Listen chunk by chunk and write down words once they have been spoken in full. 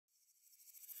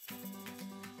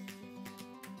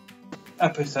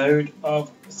episode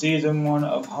of season 1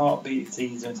 of Heartbeat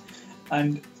season,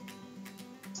 and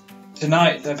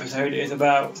tonight's episode is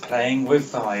about playing with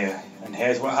fire, and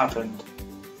here's what happened.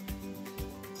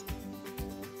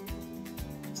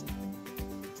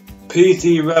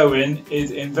 PC Rowan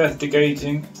is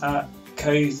investigating a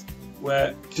case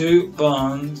where 2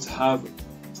 barns have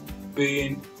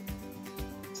been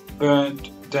burnt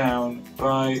down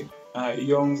by a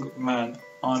young man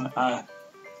on a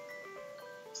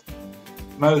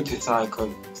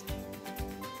motorcycle.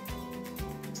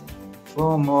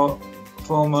 Former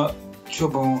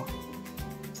trouble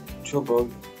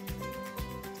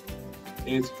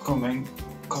is coming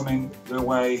the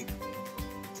way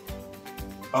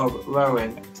of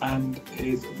Rowan and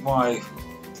his wife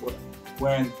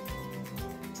when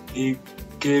he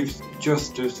gives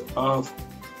justice of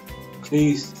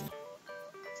peace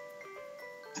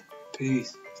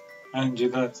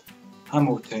Angela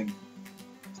Hamilton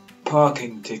a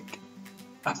parking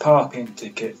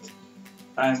ticket,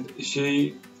 and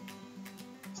she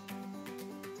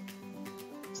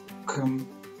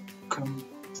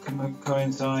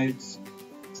coincides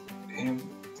him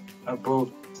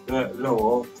above the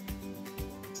law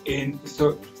in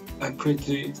such a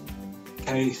pretty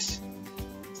case.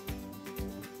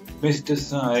 Mr.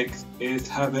 Sykes is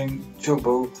having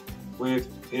trouble with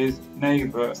his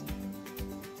neighbour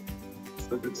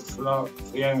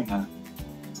Fiona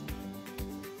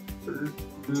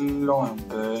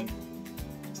Lambton,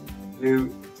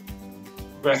 who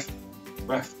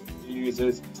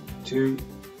refuses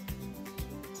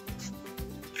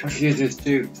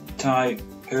to tie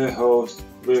her horse,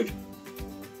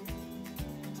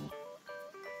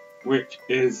 which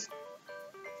is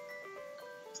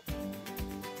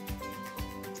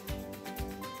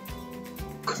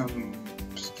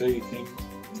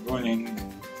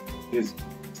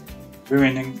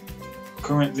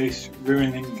currently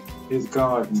ruining his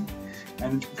garden,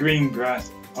 and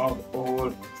Greengrass, of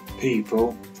all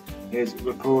people, is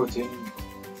reporting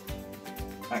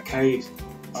a case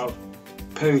of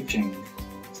poaching.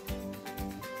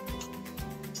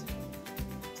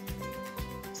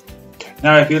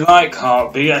 Now, if you like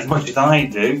Heartbeat as much as I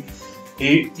do,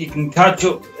 you can catch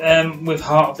up with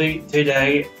Heartbeat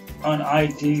today on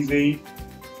ITV3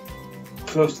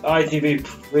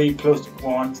 plus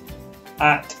 1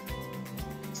 at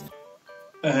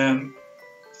I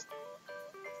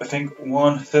think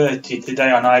 1:30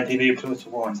 today on ITV plus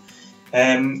 1.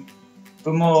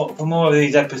 For more of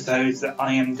these episodes that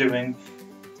I am doing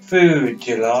through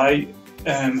July,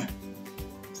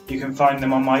 you can find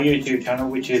them on my YouTube channel,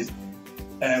 which is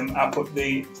I'll put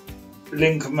the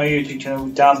link of my YouTube channel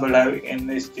down below in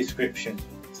this description.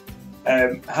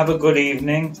 Have a good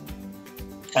evening,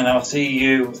 and I'll see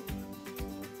you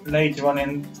later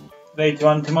on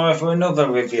tomorrow for another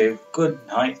review. Good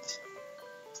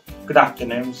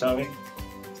afternoon, sorry.